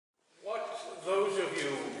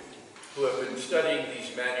who have been studying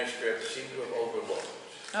these manuscripts seem to have overlooked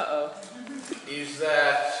is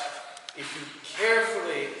that if you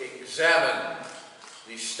carefully examine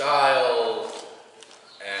the style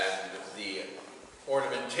and the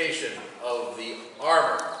ornamentation of the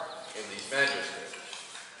armor in these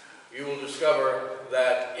manuscripts, you will discover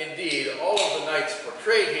that indeed all of the knights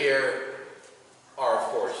portrayed here are, of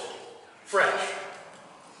course, French.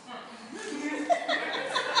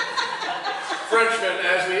 Frenchmen,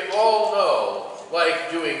 as we all know, like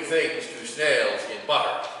doing things to snails in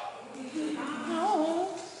butter.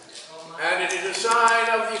 And it is a sign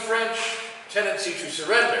of the French tendency to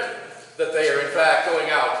surrender that they are in fact going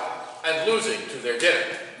out and losing to their dinner.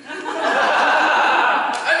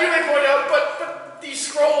 And you may point out, but these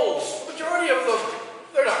scrolls, the majority of them,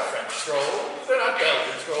 they're not French scrolls, they're not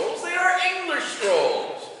Belgian scrolls, they are English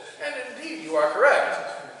scrolls. And indeed, you are correct.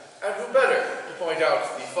 And who better to point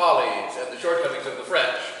out the follies and the shortcomings of the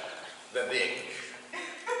French than the English?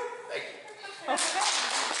 Thank you.